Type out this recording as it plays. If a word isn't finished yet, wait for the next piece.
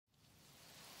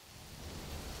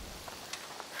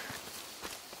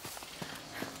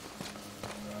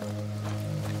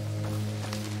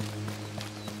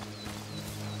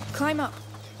climb up.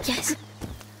 Yes.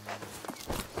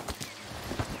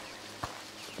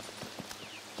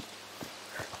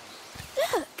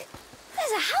 Look!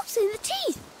 There's a house in the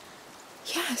teeth!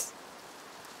 Yes.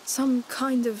 Some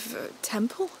kind of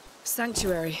temple?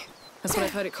 Sanctuary. That's what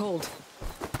I've heard it called.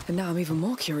 And now I'm even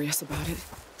more curious about it.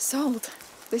 Sold.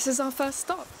 This is our first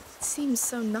stop. It seems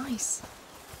so nice.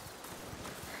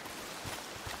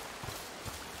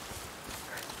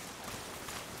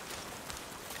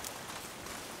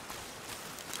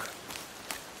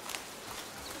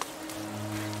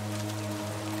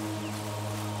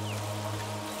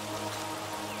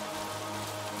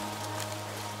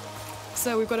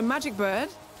 So we've got a magic bird,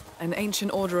 an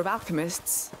ancient order of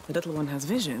alchemists. The little one has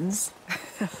visions.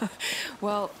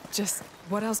 Well, just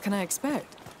what else can I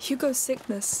expect? Hugo's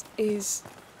sickness is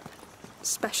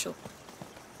special.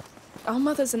 Our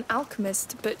mother's an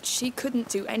alchemist, but she couldn't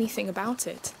do anything about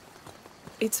it.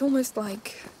 It's almost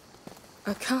like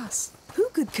a curse. Who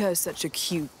could curse such a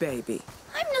cute baby?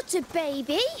 I'm not a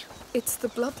baby! It's the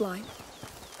bloodline.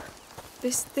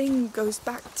 This thing goes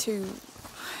back to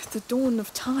the dawn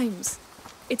of times.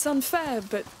 It's unfair,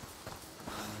 but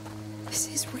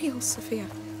this is real, Sophia.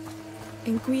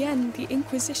 In Guyenne, the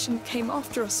Inquisition came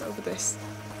after us over this.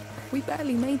 We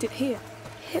barely made it here.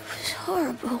 It was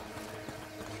horrible.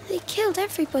 They killed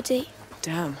everybody.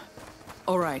 Damn.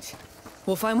 All right.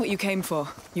 We'll find what you came for.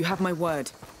 You have my word.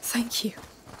 Thank you.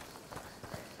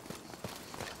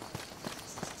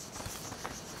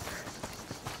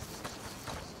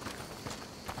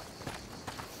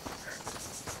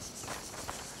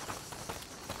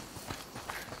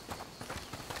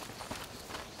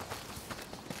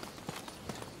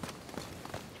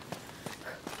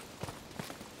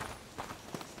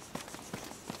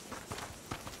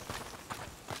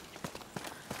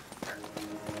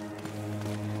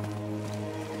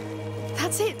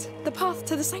 That's it! The path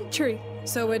to the sanctuary.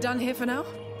 So we're done here for now?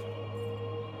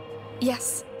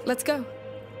 Yes, let's go.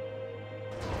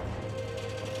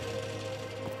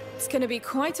 It's gonna be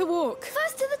quite a walk.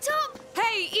 First to the top!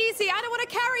 Hey, easy! I don't want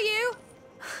to carry you!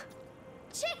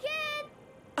 Chicken!